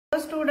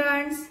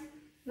students,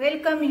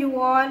 welcome you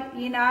all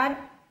in our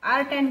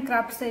art and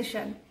craft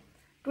session.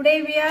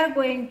 Today we are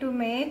going to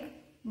make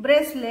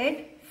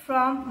bracelet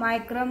from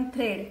micron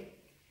thread.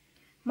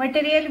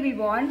 Material we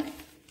want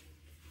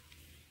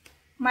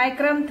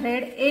micron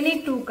thread,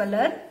 any two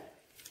color,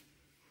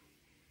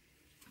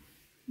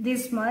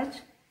 this much,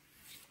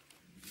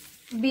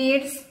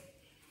 beads,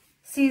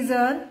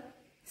 scissor,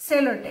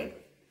 sellotape.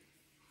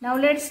 Now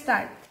let's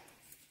start.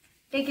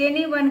 Take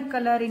any one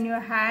color in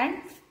your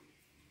hand,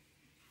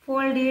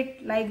 fold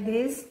it like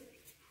this,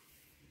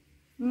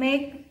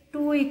 make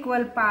two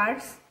equal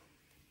parts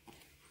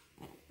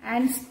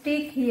and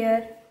stick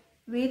here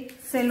with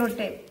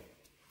sellotape.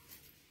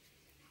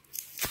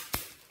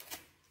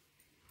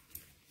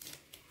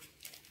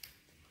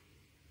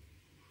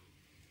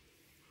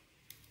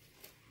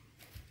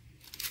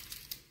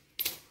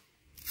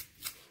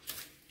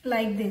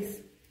 Like this.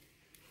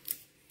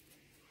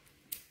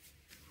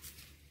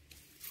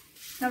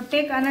 Now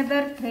take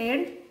another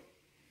thread,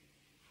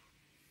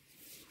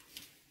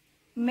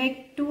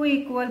 make two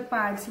equal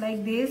parts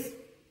like this,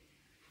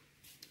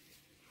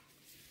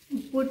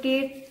 put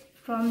it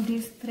from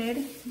this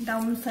thread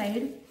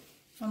downside,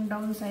 from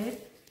downside,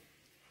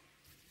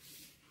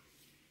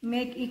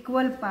 make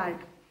equal part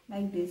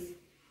like this.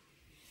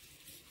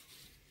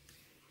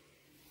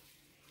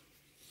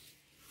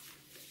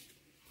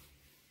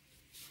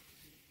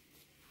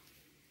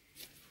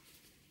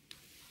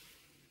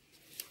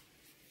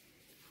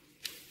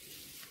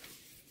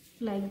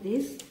 Like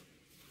this.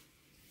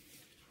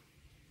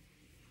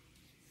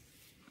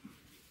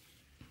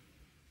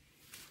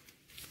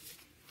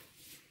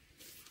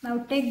 Now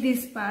take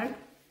this part,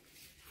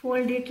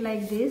 fold it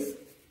like this,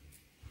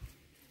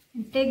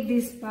 and take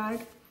this part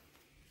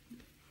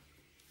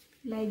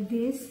like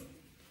this,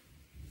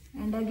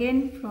 and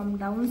again from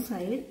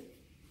downside,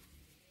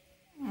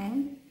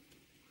 and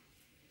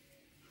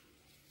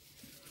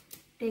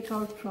take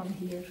out from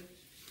here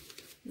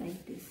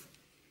like this.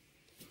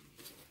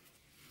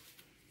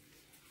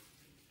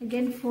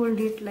 Again fold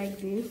it like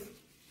this.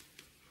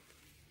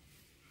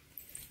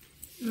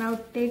 Now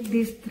take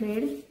this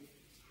thread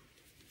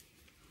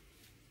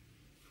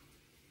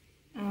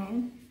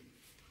and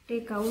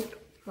take out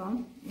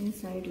from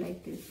inside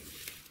like this.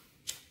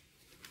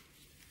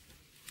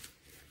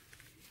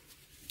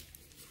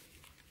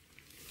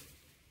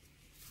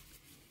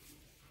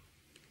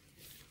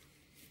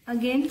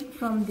 Again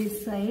from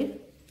this side.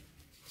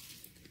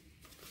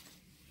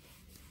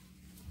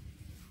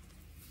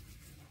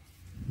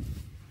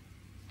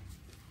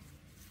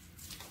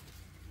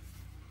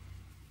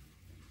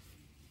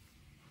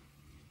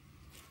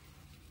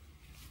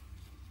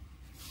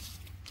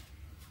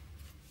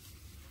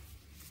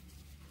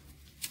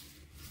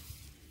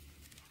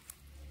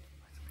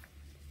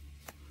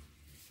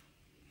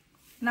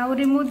 Now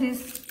remove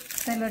this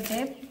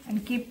sellotape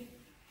and keep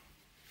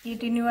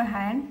it in your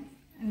hand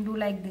and do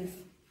like this.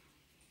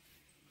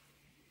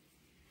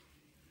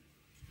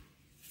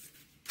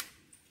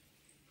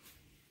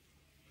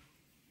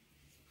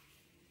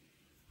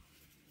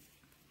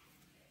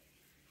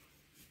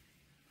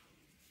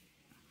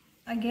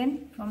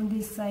 Again from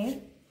this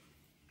side.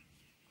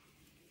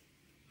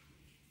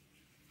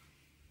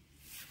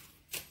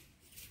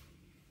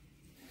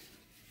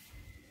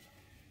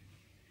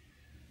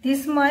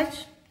 This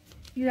much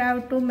you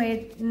have to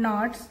make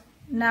knots.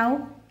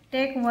 Now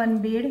take one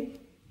bead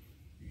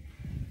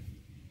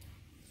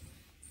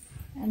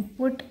and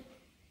put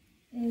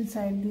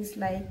inside this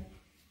like.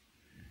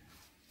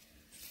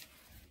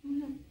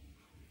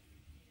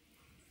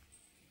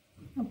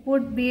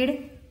 Put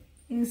bead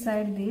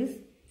inside this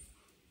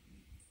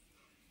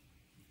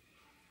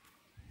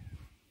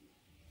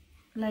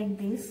like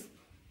this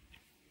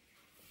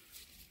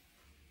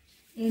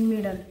in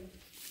middle.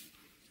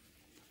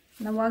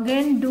 Now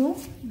again do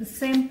the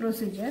same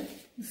procedure,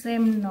 the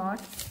same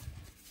knot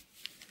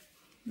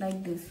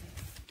like this.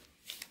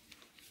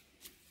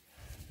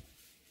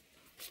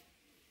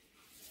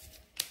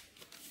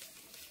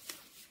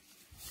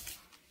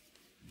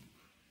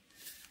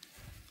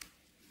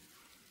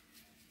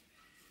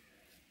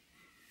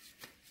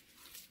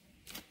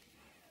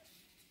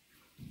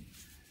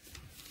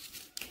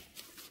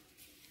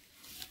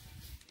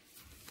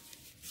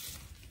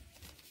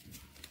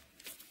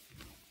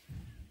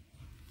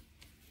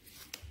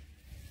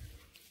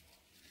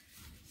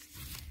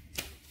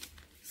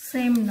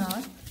 Same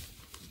knot.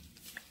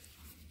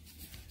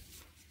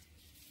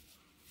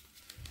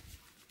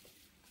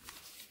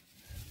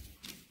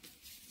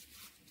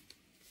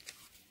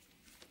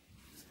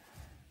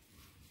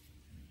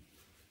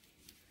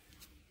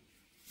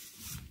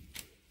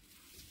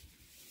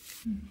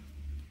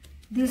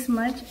 This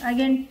much.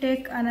 Again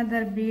take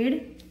another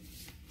bead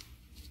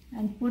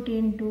and put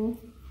into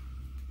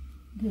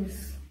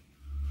this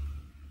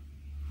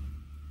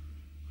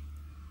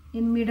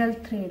in middle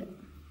thread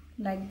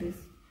like this.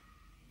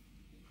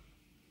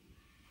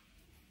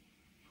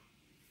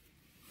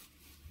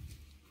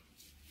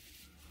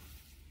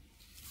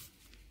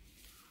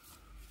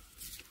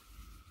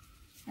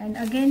 And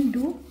again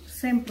do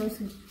same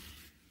procedure.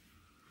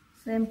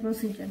 Same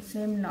procedure,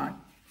 same knot,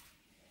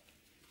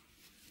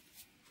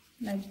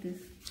 like this.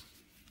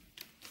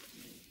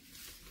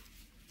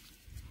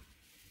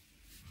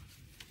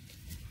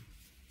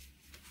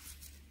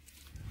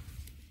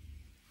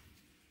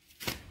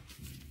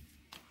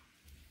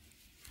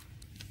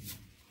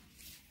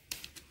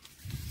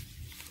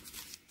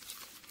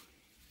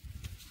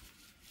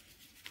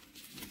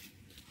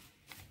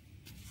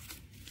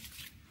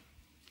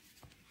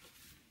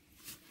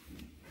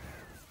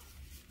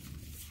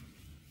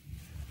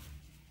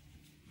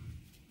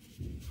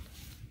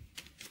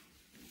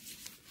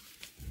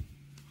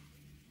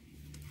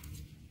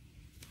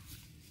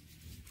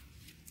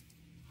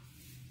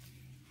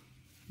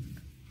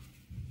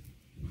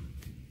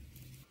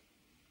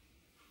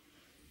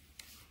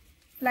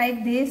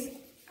 Like this.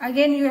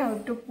 Again you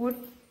have to put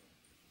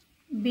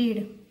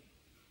bead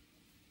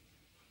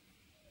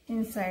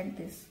inside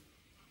this.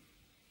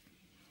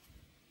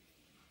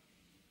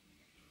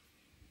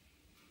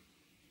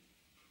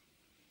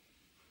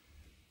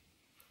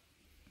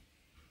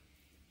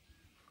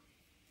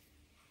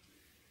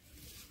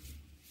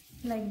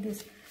 Like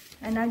this,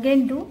 and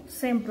again do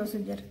same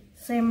procedure,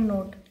 same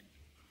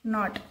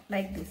knot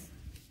like this.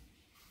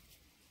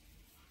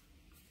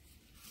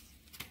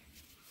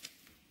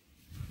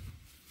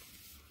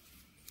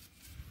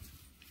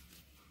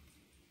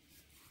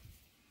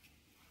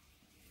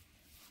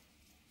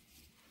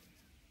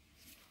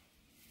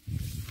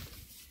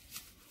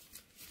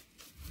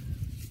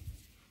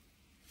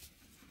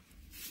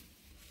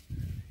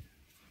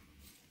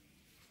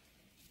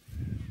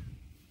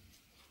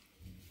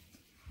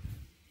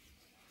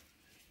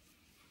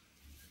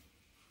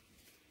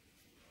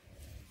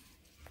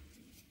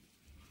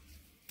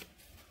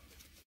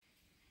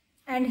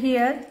 And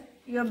here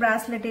your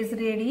bracelet is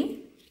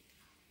ready.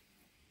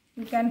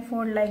 You can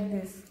fold like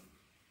this,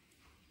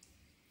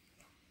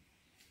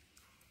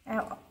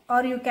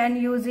 or you can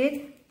use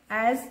it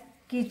as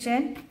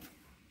keychain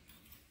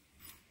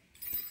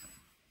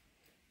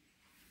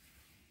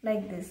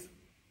like this.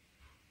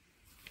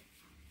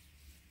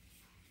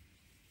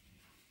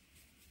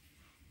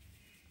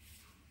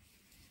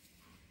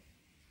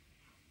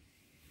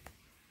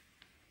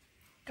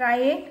 Try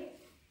it.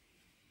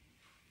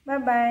 Bye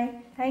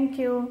bye. Thank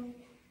you.